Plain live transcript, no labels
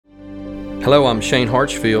Hello, I'm Shane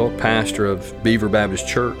Hartsfield, pastor of Beaver Baptist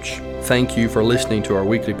Church. Thank you for listening to our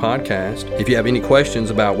weekly podcast. If you have any questions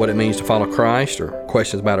about what it means to follow Christ or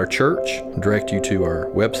questions about our church, I direct you to our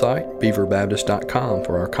website, beaverbaptist.com,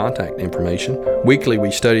 for our contact information. Weekly, we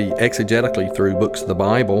study exegetically through books of the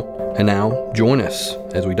Bible. And now, join us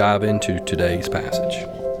as we dive into today's passage.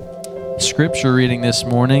 Scripture reading this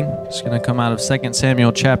morning is going to come out of 2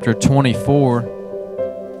 Samuel chapter 24.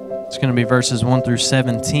 It's going to be verses 1 through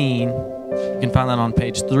 17. You can find that on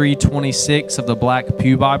page 326 of the Black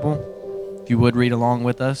Pew Bible, if you would read along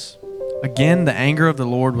with us. Again, the anger of the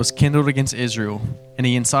Lord was kindled against Israel, and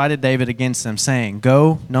he incited David against them, saying,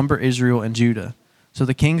 "Go, number Israel and Judah." So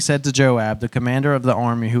the king said to Joab, the commander of the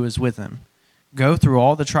army who was with him, "Go through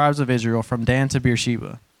all the tribes of Israel from Dan to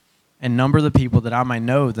Beersheba, and number the people, that I may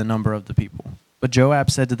know the number of the people." But Joab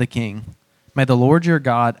said to the king, "May the Lord your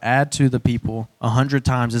God add to the people 100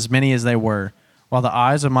 times as many as they were, while the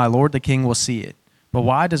eyes of my lord the king will see it. But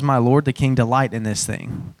why does my lord the king delight in this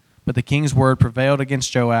thing?" But the king's word prevailed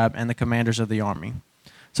against Joab and the commanders of the army.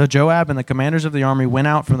 So Joab and the commanders of the army went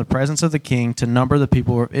out from the presence of the king to number the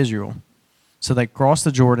people of Israel. So they crossed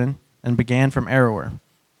the Jordan and began from Aroer,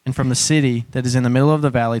 and from the city that is in the middle of the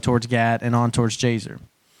valley towards Gad and on towards Jazer.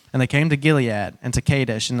 And they came to Gilead and to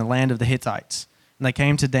Kadesh in the land of the Hittites. And they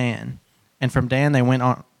came to Dan, and from Dan they went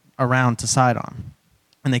on around to Sidon.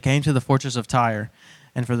 And they came to the fortress of Tyre,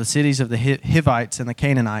 and for the cities of the Hivites and the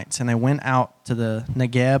Canaanites, and they went out to the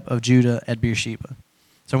Negeb of Judah at Beersheba.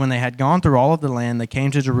 So when they had gone through all of the land, they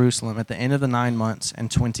came to Jerusalem at the end of the 9 months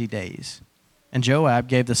and 20 days. And Joab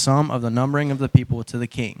gave the sum of the numbering of the people to the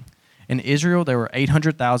king. In Israel there were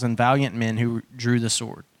 800,000 valiant men who drew the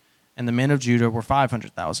sword, and the men of Judah were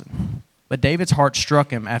 500,000. But David's heart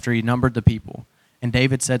struck him after he numbered the people. And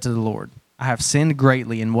David said to the Lord, "I have sinned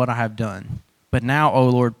greatly in what I have done. But now, O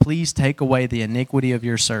Lord, please take away the iniquity of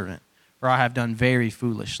your servant, for I have done very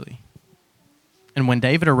foolishly." And when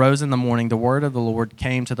David arose in the morning, the word of the Lord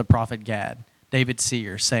came to the prophet Gad, David's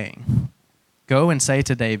seer, saying, "Go and say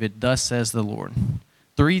to David, thus says the Lord,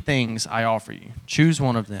 3 things I offer you. Choose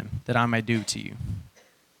one of them, that I may do to you."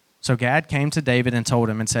 So Gad came to David and told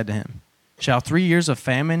him and said to him, "Shall 3 years of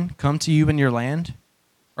famine come to you in your land?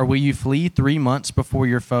 Or will you flee 3 months before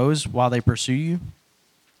your foes while they pursue you?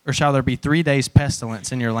 Or shall there be 3 days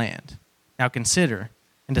pestilence in your land? Now consider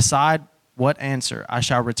and decide what answer I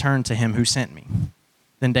shall return to him who sent me."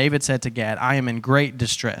 Then David said to Gad, "I am in great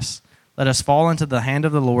distress. Let us fall into the hand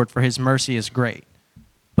of the Lord, for his mercy is great.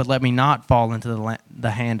 But let me not fall into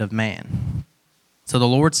the hand of man." So the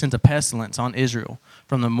Lord sent a pestilence on Israel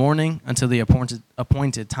from the morning until the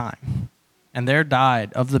appointed time. And there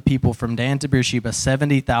died of the people from Dan to Beersheba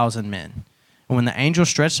 70,000 men. And when the angel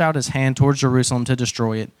stretched out his hand towards Jerusalem to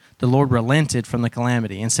destroy it, the Lord relented from the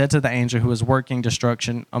calamity and said to the angel who was working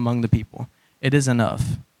destruction among the people, "It is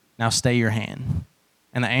enough. Now stay your hand."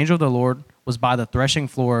 And the angel of the Lord was by the threshing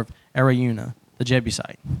floor of Araunah, the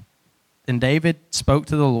Jebusite. Then David spoke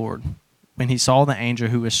to the Lord when he saw the angel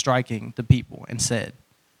who was striking the people and said,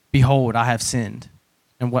 "Behold, I have sinned,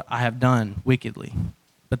 and what I have done wickedly.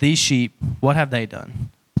 But these sheep, what have they done?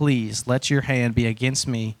 Please let your hand be against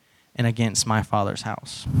me and against my father's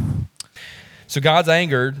house." So God's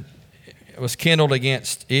anger was kindled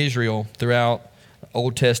against Israel throughout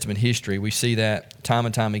Old Testament history. We see that time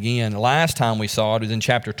and time again. The last time we saw it was in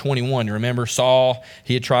chapter 21. You remember Saul,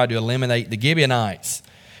 he had tried to eliminate the Gibeonites.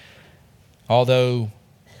 Although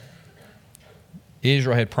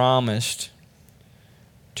Israel had promised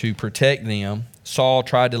to protect them, Saul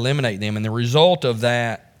tried to eliminate them. And the result of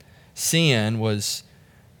that sin was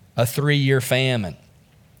a 3-year famine.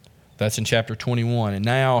 That's in chapter 21. And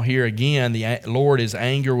now here again, the Lord is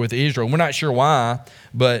angry with Israel. We're not sure why,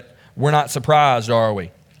 but we're not surprised, are we,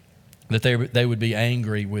 that they would be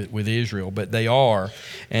angry with Israel, but they are.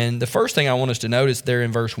 And the first thing I want us to notice there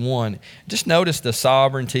in verse 1, just notice the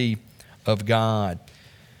sovereignty of God.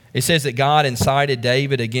 It says that God incited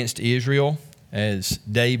David against Israel as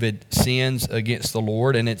David sins against the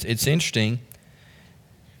Lord. And it's interesting,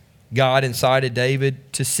 God incited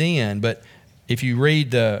David to sin. But if you read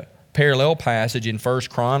the parallel passage in 1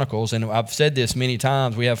 Chronicles, and I've said this many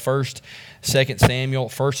times, we have 1st, 2nd Samuel,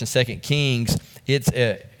 1st and 2nd Kings. It's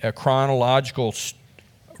a chronological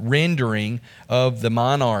rendering of the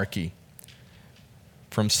monarchy.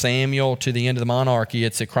 From Samuel to the end of the monarchy,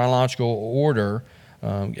 it's a chronological order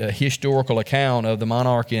a historical account of the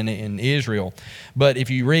monarchy in Israel. But if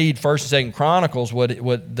you read 1st and 2nd Chronicles, what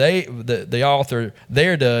the author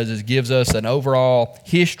there does is gives us an overall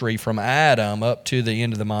history from Adam up to the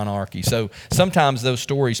end of the monarchy. So sometimes those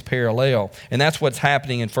stories parallel, and that's what's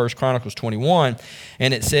happening in 1st Chronicles 21.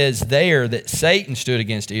 And it says there that Satan stood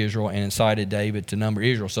against Israel and incited David to number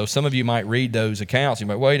Israel. So some of you might read those accounts. You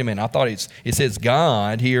might, wait a minute, I thought it says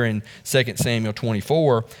God here in 2 Samuel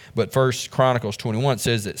 24, but 1st Chronicles 21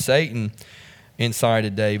 says that Satan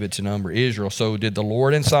incited David to number Israel. So did the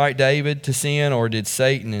Lord incite David to sin, or did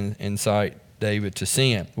Satan incite David to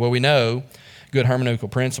sin? Well, we know, good hermeneutical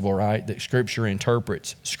principle, right, that Scripture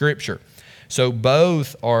interprets Scripture. So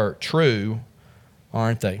both are true,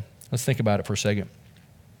 aren't they? Let's think about it for a second.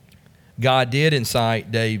 God did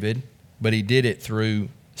incite David, but he did it through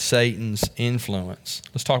Satan's influence.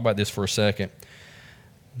 Let's talk about this for a second.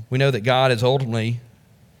 We know that God is ultimately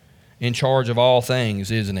in charge of all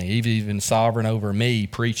things, isn't he? He's even sovereign over me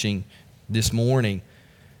preaching this morning.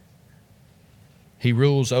 He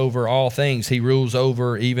rules over all things. He rules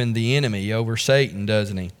over even the enemy, over Satan,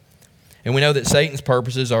 doesn't he? And we know that Satan's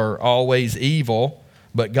purposes are always evil,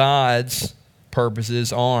 but God's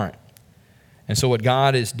purposes aren't. And so what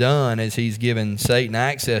God has done is he's given Satan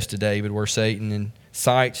access to David, where Satan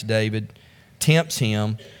incites David, tempts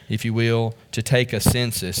him, if you will, to take a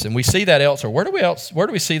census. And we see that elsewhere. Where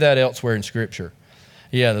do we see that elsewhere in Scripture?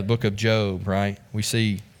 Yeah, the book of Job, right? We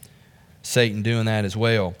see Satan doing that as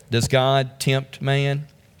well. Does God tempt man?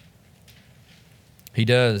 He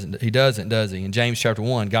doesn't, does he? In James chapter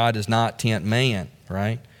 1, God does not tempt man,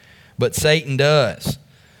 right? But Satan does.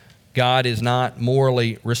 God is not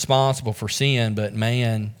morally responsible for sin, but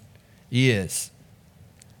man is.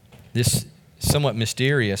 This is somewhat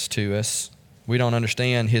mysterious to us. We don't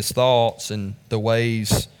understand his thoughts and the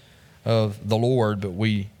ways of the Lord, but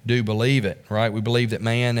we do believe it, right? We believe that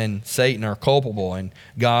man and Satan are culpable and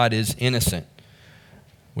God is innocent.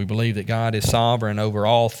 We believe that God is sovereign over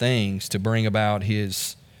all things to bring about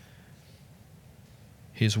his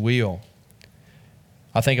will.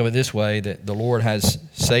 I think of it this way, that the Lord has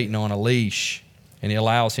Satan on a leash and he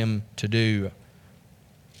allows him to do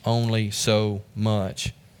only so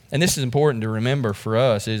much. And this is important to remember for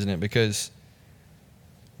us, isn't it? Because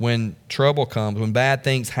when trouble comes, when bad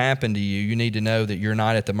things happen to you, you need to know that you're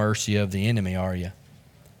not at the mercy of the enemy, are you?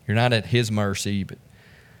 You're not at his mercy, but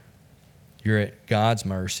you're at God's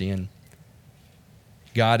mercy. And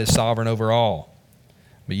God is sovereign over all,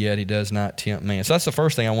 but yet he does not tempt man. So that's the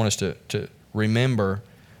first thing I want us to remember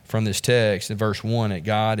from this text in verse 1, that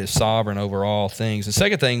God is sovereign over all things. The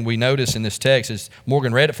second thing we notice in this text, is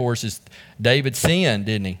Morgan read it for us, is David sinned,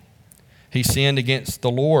 didn't he? He sinned against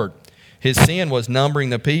the Lord. His sin was numbering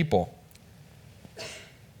the people.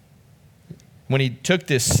 When he took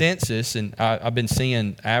this census, and I've been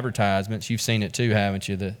seeing advertisements, you've seen it too, haven't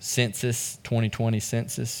you? The census, 2020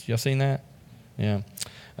 census. Y'all seen that? Yeah.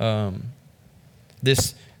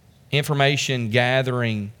 This information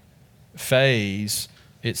gathering phase,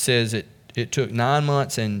 it says it took 9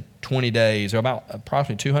 months and 20 days, or about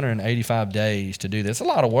approximately 285 days to do this. It's a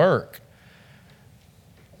lot of work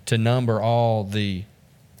to number all the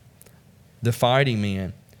fighting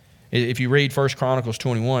men. If you read 1 Chronicles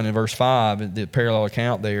 21 in verse 5, the parallel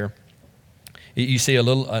account there, you see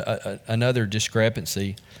another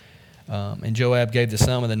discrepancy. And Joab gave the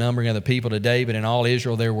sum of the numbering of the people to David. In all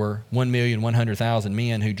Israel there were 1,100,000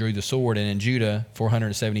 men who drew the sword, and in Judah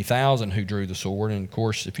 470,000 who drew the sword. And of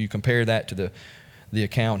course, if you compare that to the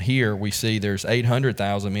account here, we see there's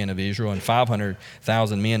 800,000 men of Israel and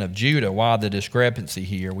 500,000 men of Judah. Why the discrepancy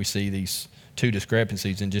here? We see these two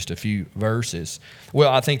discrepancies in just a few verses.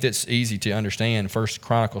 Well, I think that's easy to understand. 1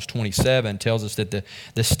 Chronicles 27 tells us that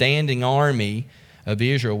the standing army of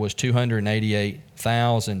Israel was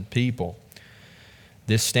 288,000 people.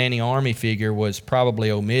 This standing army figure was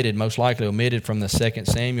probably omitted, most likely omitted from the 2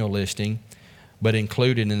 Samuel listing, but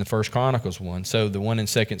included in the 1 Chronicles one. So the one in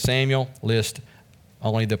 2 Samuel lists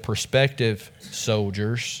only the prospective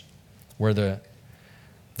soldiers, where the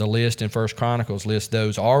list in 1 Chronicles lists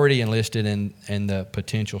those already enlisted and the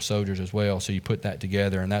potential soldiers as well. So you put that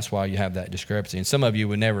together, and that's why you have that discrepancy. And some of you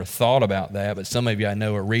would never thought about that, but some of you I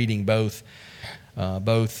know are reading both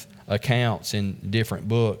accounts in different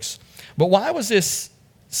books. But why was this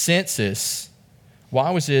census, why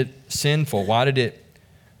was it sinful? Why did it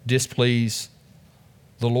displease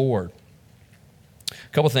the Lord?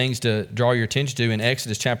 A couple things to draw your attention to. In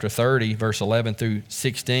Exodus chapter 30, verse 11 through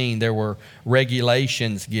 16, there were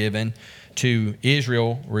regulations given to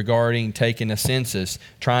Israel regarding taking a census,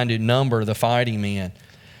 trying to number the fighting men.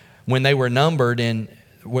 When they were numbered, and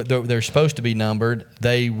they're supposed to be numbered,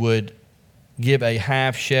 they would give a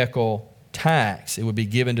half shekel tax. It would be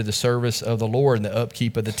given to the service of the Lord and the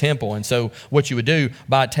upkeep of the temple. And so what you would do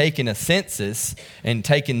by taking a census and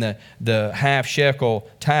taking the half shekel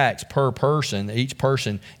tax per person, each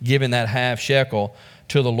person giving that half shekel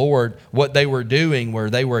to the Lord, what they were doing were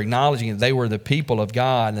they were acknowledging that they were the people of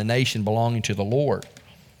God and the nation belonging to the Lord.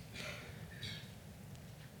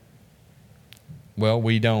 Well,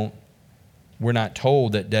 we're not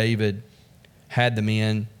told that David had the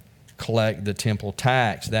men collect the temple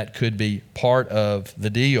tax. That could be part of the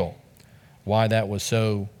deal. Why that was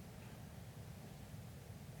so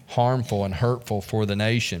harmful and hurtful for the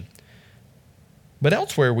nation. But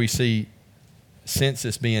elsewhere we see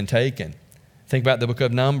census being taken. Think about the book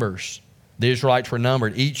of Numbers. The Israelites were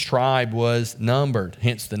numbered. Each tribe was numbered,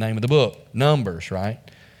 hence the name of the book, Numbers, right?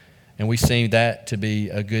 And we see that to be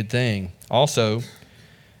a good thing. Also,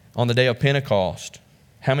 on the day of Pentecost,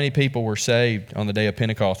 how many people were saved on the day of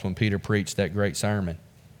Pentecost when Peter preached that great sermon?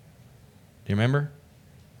 Do you remember?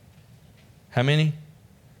 How many?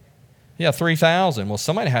 Yeah, 3,000. Well,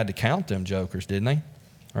 somebody had to count them jokers, didn't they?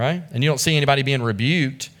 Right? And you don't see anybody being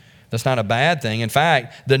rebuked. That's not a bad thing. In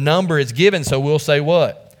fact, the number is given, so we'll say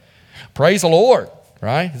what? Praise the Lord,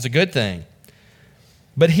 right? It's a good thing.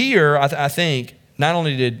 But here, I think, not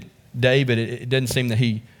only did David, it doesn't seem that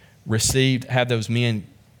he have those men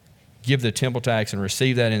give the temple tax and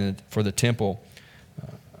receive that for the temple,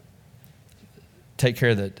 take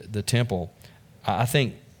care of the temple. I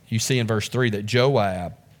think you see in verse 3 that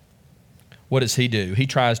Joab, what does he do? He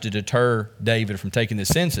tries to deter David from taking the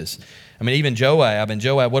census. I mean, even Joab,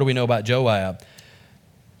 what do we know about Joab?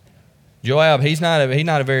 Joab, he's not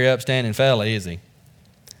a very upstanding fella, is he?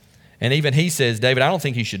 And even he says, David, I don't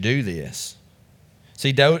think you should do this.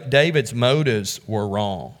 See, David's motives were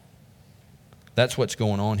wrong. That's what's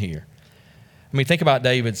going on here. I mean, think about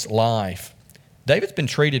David's life. David's been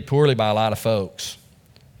treated poorly by a lot of folks.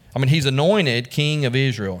 I mean, he's anointed king of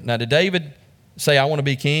Israel. Now, did David say, I want to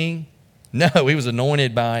be king? No, he was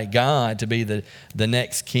anointed by God to be the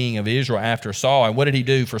next king of Israel after Saul. And what did he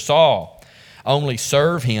do for Saul? Only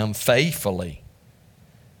serve him faithfully.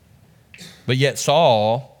 But yet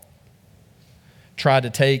Saul tried to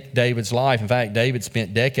take David's life. In fact, David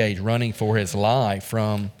spent decades running for his life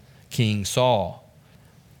from King Saul.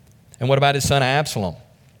 And what about his son Absalom?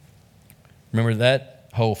 Remember that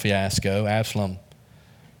whole fiasco? Absalom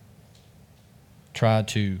tried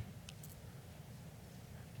to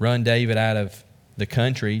run David out of the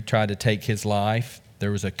country, tried to take his life.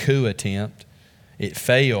 There was a coup attempt. It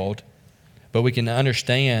failed. But we can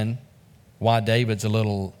understand why David's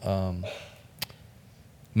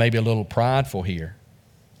maybe a little prideful here.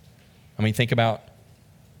 I mean, think about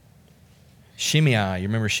Shimei. You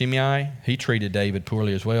remember Shimei? He treated David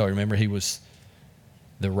poorly as well. Remember, he was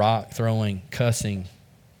the rock-throwing, cussing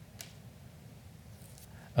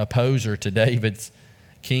opposer to David's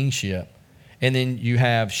kingship. And then you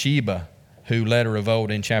have Sheba, who led a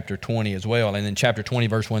revolt in chapter 20 as well. And in chapter 20,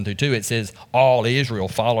 verse 1 through 2, it says, all Israel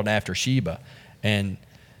followed after Sheba and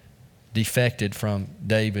defected from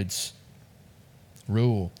David's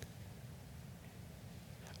rule.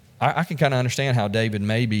 I can kind of understand how David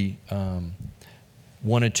maybe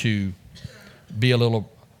wanted to be a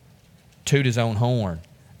little, toot his own horn,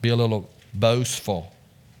 be a little boastful,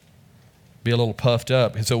 be a little puffed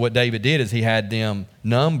up. And so what David did is he had them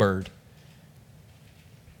numbered,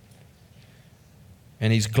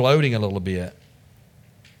 and he's gloating a little bit.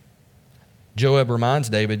 Joab reminds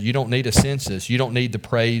David, you don't need a census. You don't need the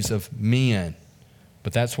praise of men.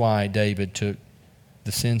 But that's why David took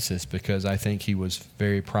the census, because I think he was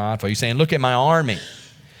very prideful. He's saying, look at my army.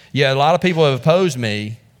 Yeah, a lot of people have opposed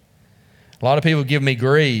me. A lot of people give me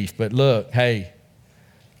grief. But look, hey,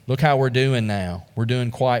 look how we're doing now. We're doing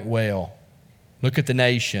quite well. Look at the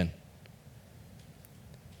nation.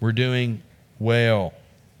 We're doing well.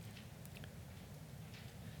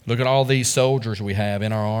 Look at all these soldiers we have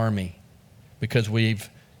in our army, because we've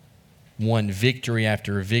won victory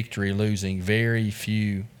after victory, losing very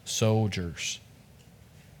few soldiers.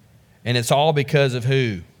 And it's all because of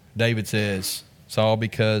who? David says, it's all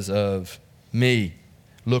because of me.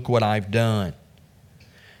 Look what I've done.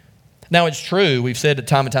 Now, it's true. We've said it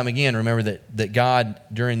time and time again. Remember that God,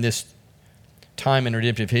 during this time in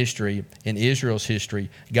redemptive history, in Israel's history,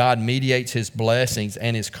 God mediates his blessings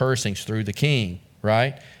and his cursings through the king,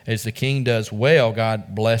 right? As the king does well,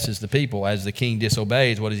 God blesses the people. As the king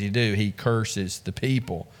disobeys, what does he do? He curses the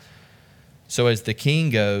people. So as the king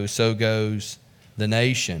goes, so goes the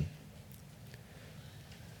nation.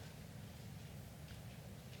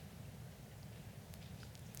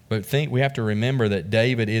 But we have to remember that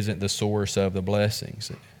David isn't the source of the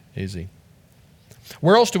blessings, is he?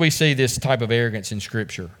 Where else do we see this type of arrogance in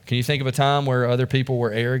Scripture? Can you think of a time where other people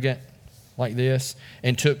were arrogant like this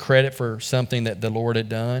and took credit for something that the Lord had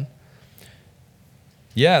done?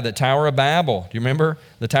 Yeah, the Tower of Babel. Do you remember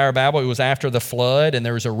the Tower of Babel? It was after the flood, and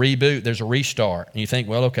there was a reboot. There's a restart. And you think,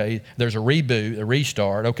 well, okay, there's a reboot, a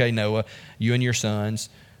restart. Okay, Noah, you and your sons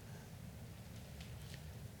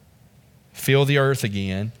fill the earth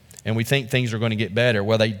again, and we think things are going to get better.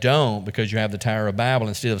 Well, they don't, because you have the Tower of Babel.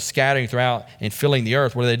 Instead of scattering throughout and filling the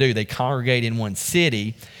earth, what do? They congregate in one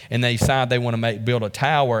city, and they decide they want to build a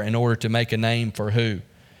tower in order to make a name for who?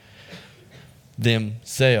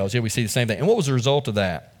 Themselves. Yeah, we see the same thing. And what was the result of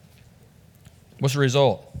that? What's the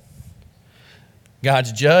result?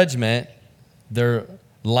 God's judgment. Their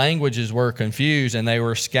languages were confused and they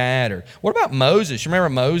were scattered. What about Moses? You remember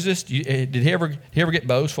Moses? Did he ever get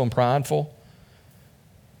boastful and prideful?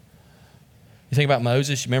 You think about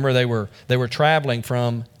Moses. You remember they were traveling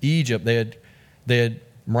from Egypt. They had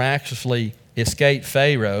miraculously escaped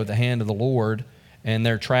Pharaoh, the hand of the Lord, and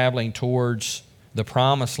they're traveling towards the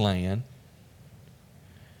promised land.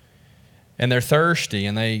 And they're thirsty,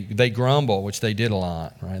 and they grumble, which they did a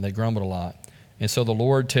lot, right? They grumbled a lot. And so the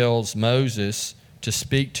Lord tells Moses to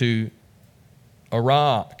speak to a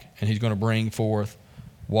rock, and he's going to bring forth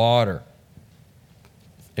water.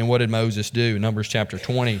 And what did Moses do? Numbers chapter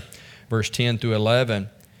 20, verse 10 through 11.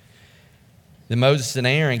 Then Moses and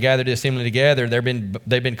Aaron gathered the assembly together.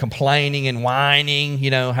 They've been complaining and whining, you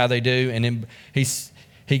know, how they do. And then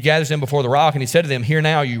he gathers them before the rock, and he said to them, "Hear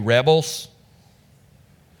now, you rebels.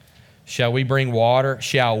 Shall we bring water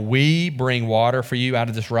for you out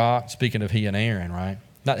of this rock?" Speaking of he and Aaron, right?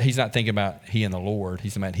 He's not thinking about he and the Lord.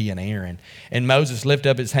 He's about he and Aaron. And Moses lifted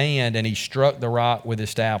up his hand, and he struck the rock with his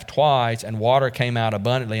staff twice, and water came out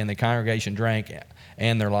abundantly, and the congregation drank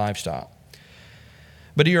and their livestock.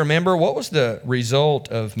 But do you remember what was the result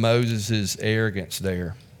of Moses' arrogance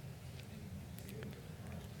there?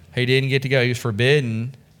 He didn't get to go. He was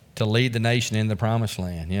forbidden to lead the nation in the promised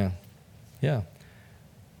land. Yeah,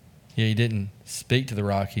 he didn't speak to the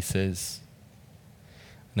rock, he says.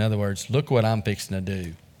 In other words, look what I'm fixing to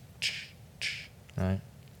do. Right?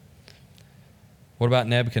 What about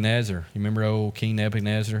Nebuchadnezzar? You remember old King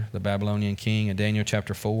Nebuchadnezzar, the Babylonian king, in Daniel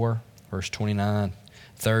chapter 4, verse 29,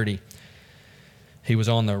 30. He was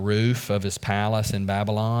on the roof of his palace in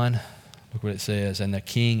Babylon. Look what it says. And the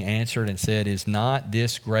king answered and said, "Is not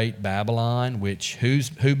this great Babylon, which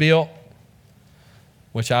who built?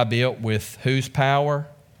 Which I built with whose power?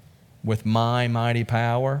 With my mighty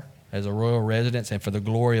power as a royal residence, and for the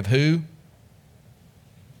glory of who?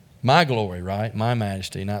 My glory, right? My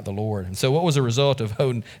majesty, not the Lord." And so what was the result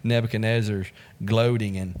of Nebuchadnezzar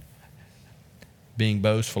gloating and being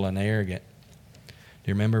boastful and arrogant? Do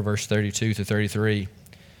you remember verse 32 to 33?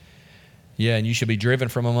 Yeah, "And you shall be driven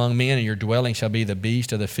from among men, and your dwelling shall be the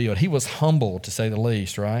beast of the field." He was humble, to say the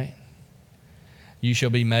least, right? "You shall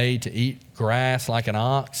be made to eat grass like an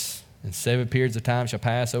ox, and 7 periods of time shall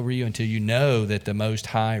pass over you until you know that the Most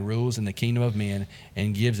High rules in the kingdom of men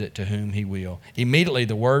and gives it to whom he will." Immediately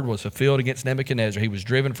the word was fulfilled against Nebuchadnezzar. He was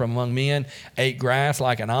driven from among men, ate grass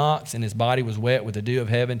like an ox, and his body was wet with the dew of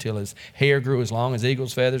heaven till his hair grew as long as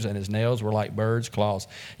eagle's feathers, and his nails were like birds' claws.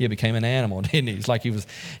 He became an animal, didn't he? It's like he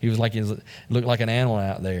looked like an animal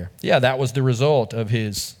out there. Yeah, that was the result of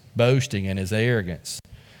his boasting and his arrogance.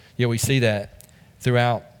 Yeah, we see that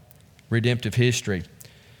throughout redemptive history.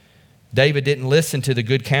 David didn't listen to the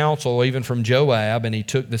good counsel even from Joab, and he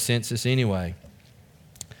took the census anyway.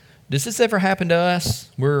 Does this ever happen to us?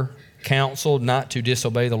 We're counseled not to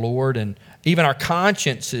disobey the Lord, and even our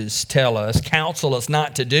consciences counsel us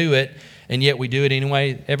not to do it, and yet we do it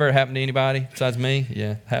anyway. Ever happened to anybody besides me?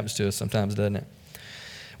 Yeah, it happens to us sometimes, doesn't it?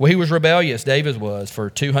 Well, he was rebellious, David was, for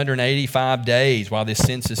 285 days while this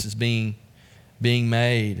census is being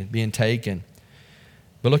made and being taken.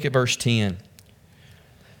 But look at verse 10.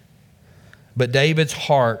 "But David's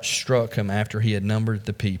heart struck him after he had numbered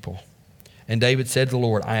the people. And David said to the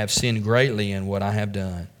Lord, I have sinned greatly in what I have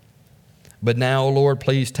done. But now, O Lord,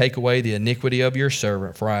 please take away the iniquity of your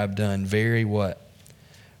servant, for I have done very" what?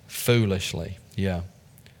 Foolishly. Yeah.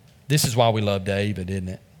 This is why we love David, isn't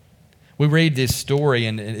it? We read this story,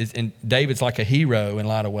 and David's like a hero in a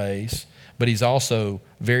lot of ways, but he's also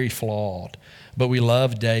very flawed. But we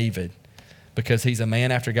love David because he's a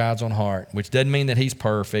man after God's own heart, which doesn't mean that he's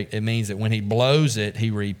perfect. It means that when he blows it,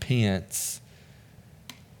 he repents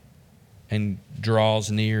and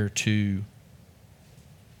draws near to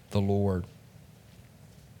the Lord.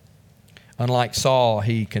 Unlike Saul,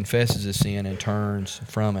 he confesses his sin and turns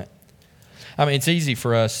from it. I mean, it's easy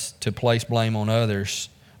for us to place blame on others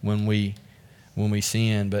when we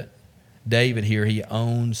sin, but David here, he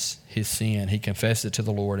owns his sin. He confesses it to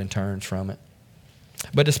the Lord and turns from it.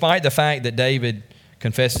 But despite the fact that David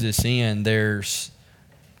confesses his sin, there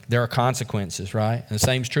are consequences, right? And the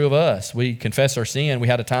same is true of us. We confess our sin. We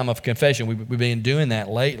had a time of confession. We've been doing that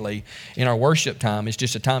lately in our worship time. It's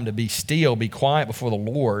just a time to be still, be quiet before the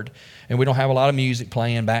Lord. And we don't have a lot of music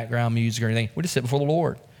playing, background music or anything. We just sit before the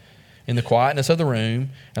Lord in the quietness of the room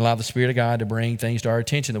and allow the Spirit of God to bring things to our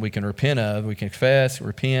attention that we can repent of. We can confess,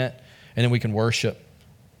 repent, and then we can worship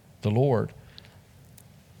the Lord.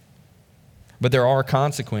 But there are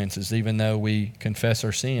consequences even though we confess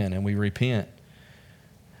our sin and we repent.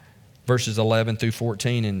 Verses 11 through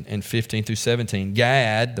 14 and 15 through 17.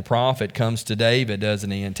 Gad, the prophet, comes to David,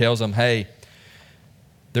 doesn't he, and tells him, hey,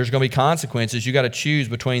 there's going to be consequences. You got to choose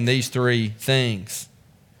between these three things.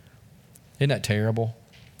 Isn't that terrible?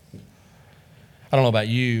 I don't know about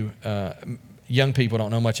you. Young people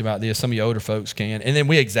don't know much about this. Some of you older folks can. And then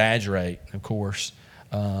we exaggerate, of course.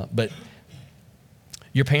 But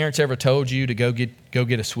your parents ever told you to go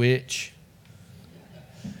get a switch?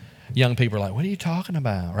 Young people are like, what are you talking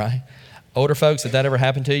about, right? Older folks, did that ever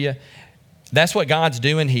happen to you? That's what God's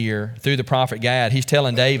doing here through the prophet Gad. He's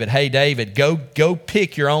telling David, hey, David, go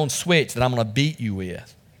pick your own switch that I'm going to beat you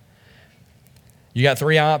with. You got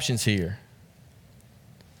three options here.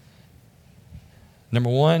 Number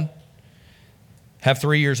one, have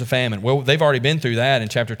 3 years of famine. Well, they've already been through that in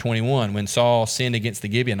chapter 21 when Saul sinned against the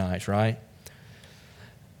Gibeonites, right?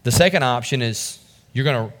 The second option is you're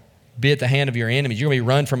going to be at the hand of your enemies. You're going to be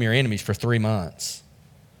run from your enemies for 3 months.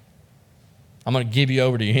 I'm going to give you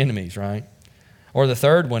over to your enemies, right? Or the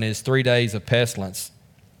third one is 3 days of pestilence.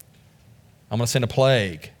 I'm going to send a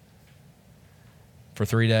plague for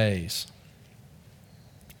 3 days.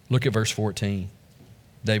 Look at verse 14.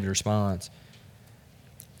 David responds,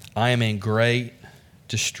 I am in great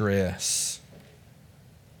distress.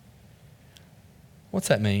 What's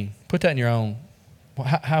that mean? Put that in your own.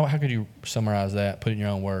 How could you summarize that? Put it in your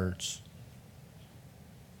own words.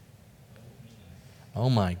 Oh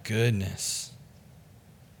my goodness.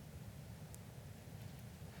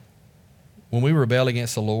 When we rebel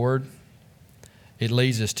against the Lord, it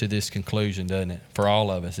leads us to this conclusion, doesn't it? For all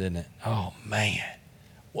of us, isn't it? Oh man,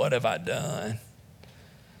 what have I done?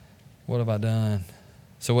 What have I done?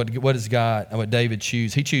 So what does David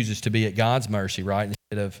choose? He chooses to be at God's mercy, right?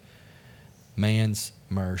 Instead of man's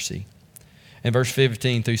mercy. In verse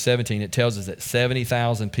 15 through 17, it tells us that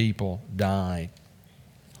 70,000 people died.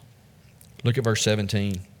 Look at verse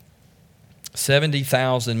 17.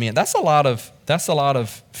 70,000 men. That's a lot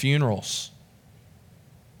of funerals.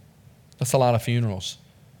 That's a lot of funerals.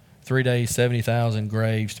 3 days, 70,000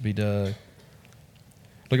 graves to be dug.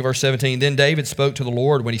 Look at verse 17. Then David spoke to the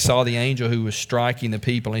Lord when he saw the angel who was striking the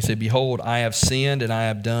people. And he said, behold, I have sinned and I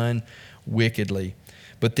have done wickedly.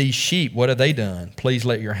 But these sheep, what have they done? Please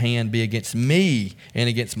let your hand be against me and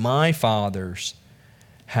against my father's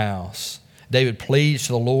house. David pleads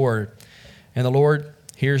to the Lord, and the Lord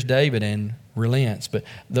hears David and relents. But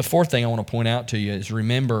the fourth thing I want to point out to you is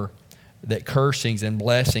remember that cursings and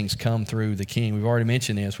blessings come through the king. We've already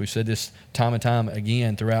mentioned this. We've said this time and time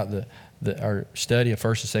again throughout our study of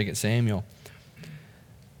 1st and 2nd Samuel.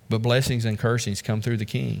 But blessings and cursings come through the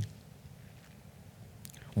king.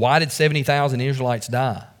 Why did 70,000 Israelites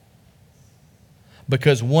die?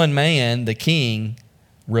 Because one man, the king,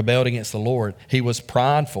 rebelled against the Lord. He was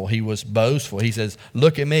prideful. He was boastful. He says,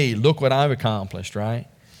 look at me. Look what I've accomplished, right?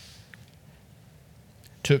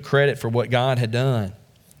 Took credit for what God had done.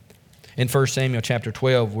 In 1 Samuel chapter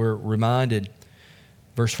 12, we're reminded,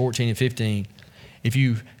 verse 14 and 15, if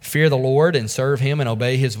you fear the Lord and serve him and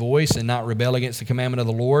obey his voice and not rebel against the commandment of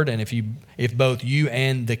the Lord, and if both you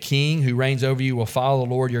and the king who reigns over you will follow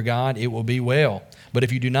the Lord your God, it will be well. But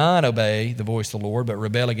if you do not obey the voice of the Lord, but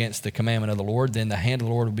rebel against the commandment of the Lord, then the hand of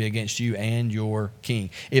the Lord will be against you and your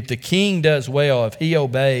king. If the king does well, if he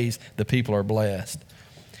obeys, the people are blessed.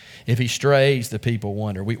 If he strays, the people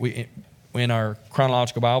wonder. We in our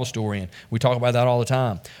chronological Bible story, we talk about that all the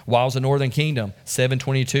time. Why was the northern kingdom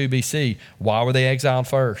 722 BC? Why were they exiled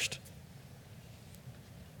first?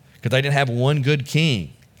 Because they didn't have one good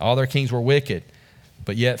king. All their kings were wicked.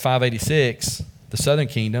 But yet 586, the southern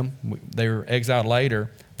kingdom, they were exiled later.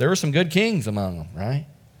 There were some good kings among them, right?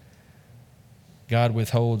 God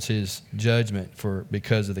withholds his judgment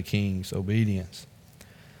because of the king's obedience.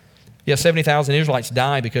 70,000 Israelites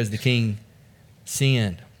died because the king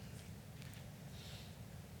sinned.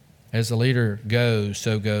 As the leader goes,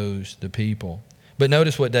 so goes the people. But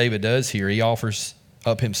notice what David does here. He offers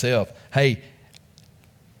up himself. Hey,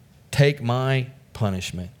 take my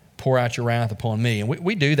punishment. Pour out your wrath upon me. And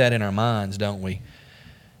we do that in our minds, don't we?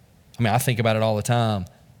 I mean, I think about it all the time.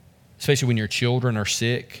 especially when your children are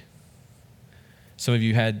sick. Some of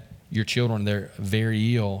you had your children, they're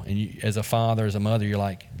very ill, and you, as a father, as a mother, you're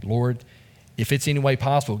like, Lord, if it's any way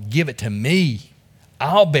possible, give it to me.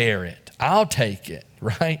 I'll bear it. I'll take it,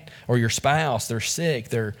 right? Or your spouse, they're sick,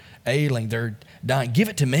 they're ailing, they're dying. Give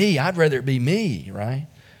it to me. I'd rather it be me, right?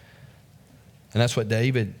 And that's what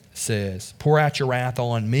David says. Pour out your wrath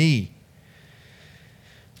on me.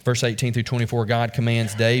 Verse 18 through 24, God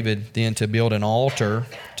commands David then to build an altar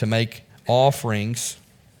to make offerings.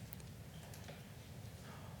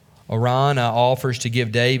 Araunah offers to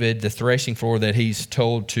give David the threshing floor that he's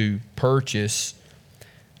told to purchase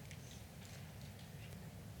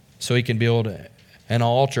so he can build an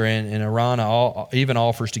altar. And Araunah even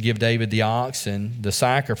offers to give David the oxen, the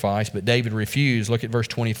sacrifice, but David refused. Look at verse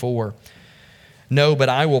 24. No, but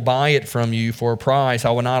I will buy it from you for a price. I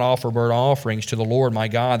will not offer burnt offerings to the Lord my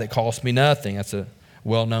God that cost me nothing. That's a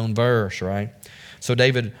well-known verse, right? So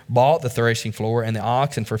David bought the threshing floor and the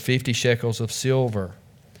oxen for 50 shekels of silver.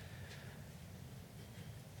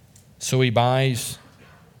 So he buys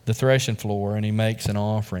the threshing floor and he makes an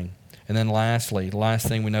offering. And then lastly, the last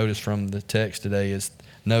thing we notice from the text today is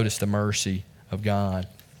notice the mercy of God.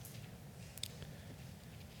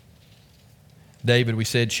 David, we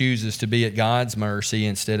said, chooses to be at God's mercy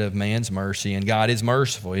instead of man's mercy. And God is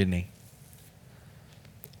merciful, isn't he?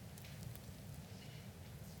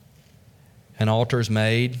 An altar is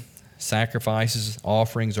made, sacrifices,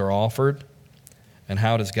 offerings are offered. And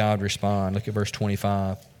how does God respond? Look at verse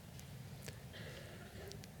 25.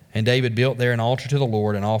 And David built there an altar to the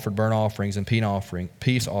Lord and offered burnt offerings and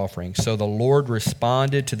peace offerings. So the Lord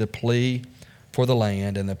responded to the plea for the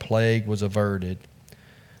land, and the plague was averted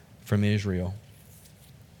from Israel.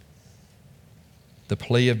 The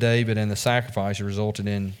plea of David and the sacrifice resulted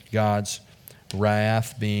in God's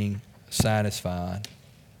wrath being satisfied.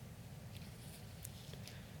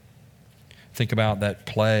 Think about that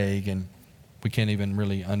plague, and we can't even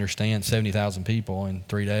really understand 70,000 people in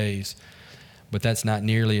 3 days. But that's not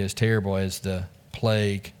nearly as terrible as the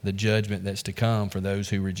plague, the judgment that's to come for those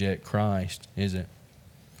who reject Christ, is it?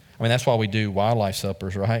 I mean, that's why we do wildlife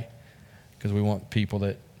suppers, right? Because we want people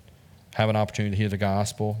that have an opportunity to hear the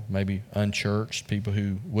gospel, maybe unchurched, people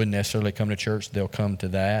who wouldn't necessarily come to church, they'll come to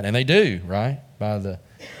that. And they do, right? By the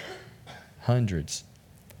hundreds.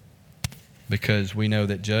 Because we know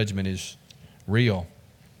that judgment is real.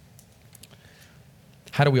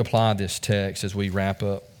 How do we apply this text as we wrap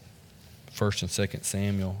up 1 and 2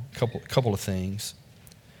 Samuel? Couple of things.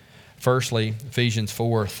 Firstly, Ephesians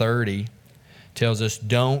 4:30 tells us,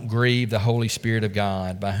 don't grieve the Holy Spirit of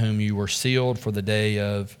God, by whom you were sealed for the day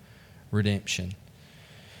of redemption.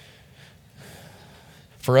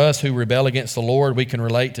 For us who rebel against the Lord, we can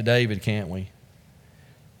relate to David, can't we?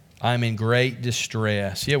 I'm in great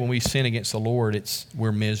distress. Yeah, when we sin against the Lord,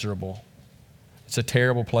 we're miserable. It's a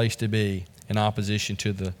terrible place to be in opposition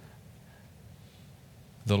to the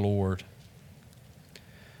Lord.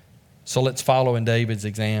 So let's follow in David's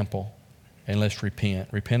example and let's repent.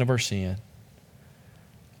 Repent of our sin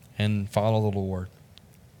and follow the Lord.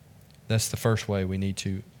 That's the first way we need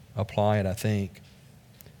to apply it, I think.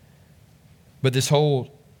 But this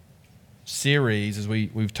whole series, as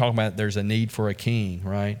we've talked about, there's a need for a king,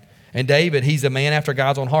 right? And David, he's a man after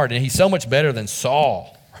God's own heart, and he's so much better than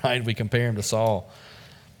Saul, right? If we compare him to Saul.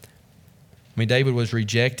 I mean, David was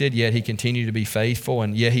rejected, yet he continued to be faithful,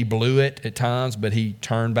 and yet he blew it at times, but he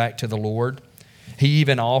turned back to the Lord. He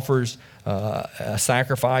even offers a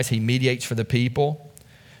sacrifice. He mediates for the people.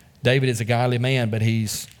 David is a godly man, but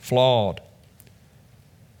he's flawed.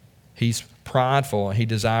 He's prideful, and he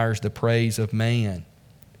desires the praise of man.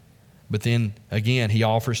 But then, again, he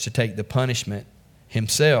offers to take the punishment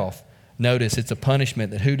himself. Notice, it's a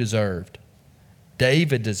punishment that who deserved?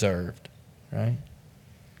 David deserved, right?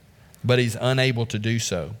 But he's unable to do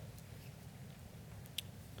so.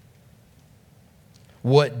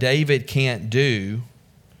 What David can't do,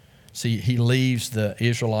 see, he leaves the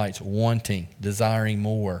Israelites wanting, desiring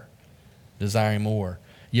more.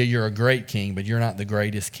 Yeah, you're a great king, but you're not the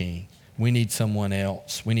greatest king. We need someone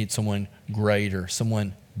else. We need someone greater,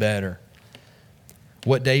 someone better.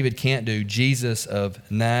 What David can't do, Jesus of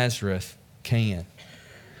Nazareth can.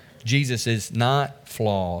 Jesus is not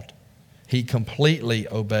flawed. He completely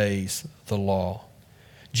obeys the law.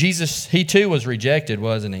 Jesus, he too was rejected,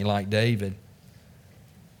 wasn't he, like David?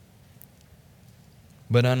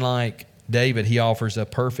 But unlike David, he offers a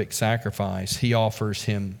perfect sacrifice. He offers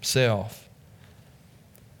himself.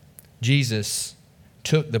 Jesus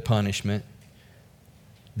took the punishment.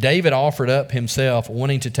 David offered up himself,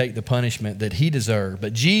 wanting to take the punishment that he deserved.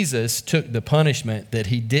 But Jesus took the punishment that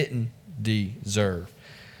he didn't deserve.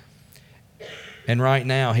 And right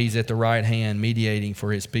now, he's at the right hand mediating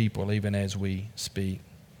for his people, even as we speak.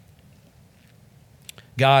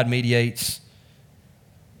 God mediates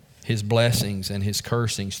his blessings and his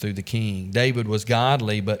cursings through the king. David was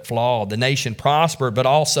godly but flawed. The nation prospered but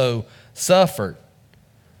also suffered.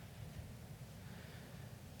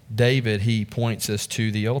 David, he points us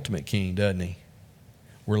to the ultimate king, doesn't he?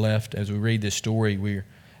 We're left, as we read this story,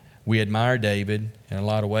 we admire David in a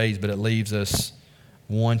lot of ways, but it leaves us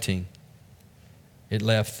wanting. It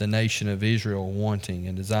left the nation of Israel wanting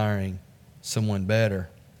and desiring someone better.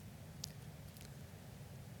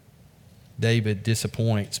 David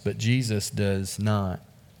disappoints, but Jesus does not.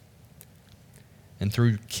 And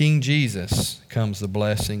through King Jesus comes the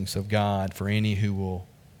blessings of God for any who will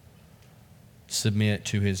submit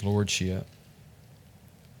to his lordship.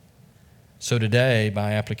 So today,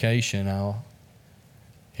 by application, I'll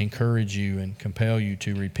encourage you and compel you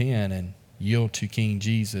to repent and yield to King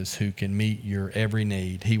Jesus, who can meet your every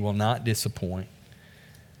need. He will not disappoint.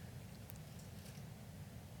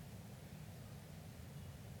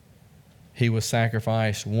 He was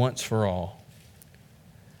sacrificed once for all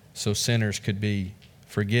so sinners could be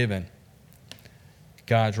forgiven.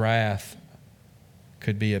 God's wrath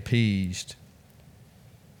could be appeased,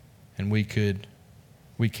 and we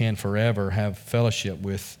can forever have fellowship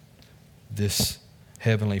with this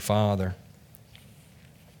Heavenly Father.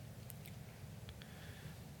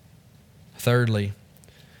 Thirdly,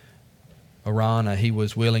 Araunah, he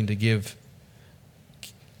was willing to give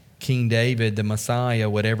King David, the Messiah,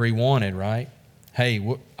 whatever he wanted, right?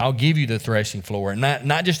 Hey, I'll give you the threshing floor.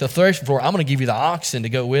 Not just the threshing floor, I'm going to give you the oxen to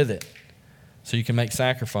go with it so you can make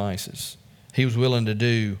sacrifices. He was willing to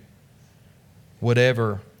do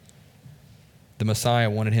whatever the Messiah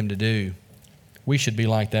wanted him to do. We should be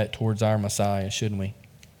like that towards our Messiah, shouldn't we?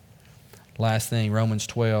 Last thing, Romans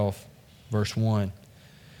 12, verse 1.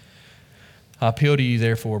 I appeal to you,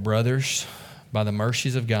 therefore, brothers, by the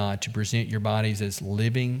mercies of God, to present your bodies as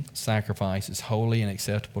living sacrifices, holy and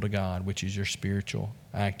acceptable to God, which is your spiritual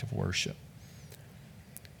act of worship.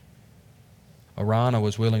 Araunah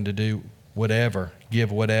was willing to do whatever,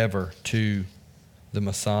 give whatever to the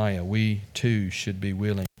Messiah. We too should be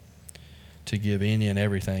willing to give any and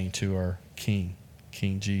everything to our King,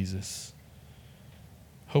 King Jesus.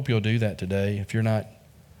 Hope you'll do that today. If you're not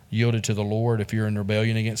yielded to the Lord, if you're in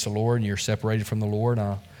rebellion against the Lord and you're separated from the Lord,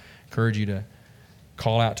 I'll encourage you to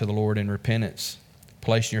call out to the Lord in repentance,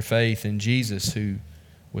 placing your faith in Jesus, who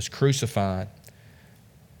was crucified,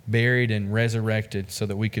 buried, and resurrected so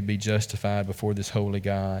that we could be justified before this holy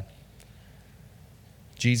God.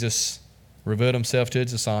 Jesus revealed himself to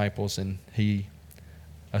his disciples, and he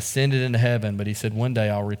ascended into heaven, but he said, one day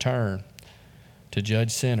I'll return to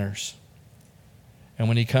judge sinners. And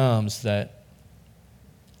when he comes, that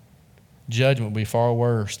judgment will be far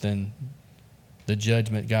worse than the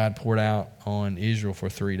judgment God poured out on Israel for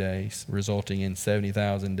 3 days, resulting in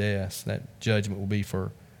 70,000 deaths. That judgment will be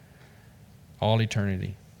for all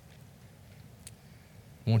eternity.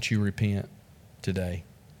 Won't you repent today?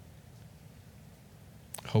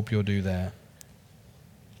 Hope you'll do that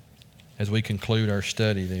as we conclude our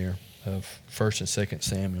study there of 1 and 2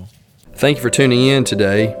 Samuel. Thank you for tuning in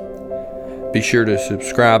today. Be sure to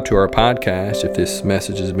subscribe to our podcast if this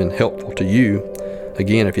message has been helpful to you.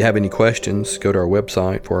 Again, if you have any questions, go to our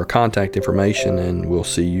website for our contact information, and we'll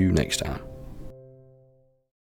see you next time.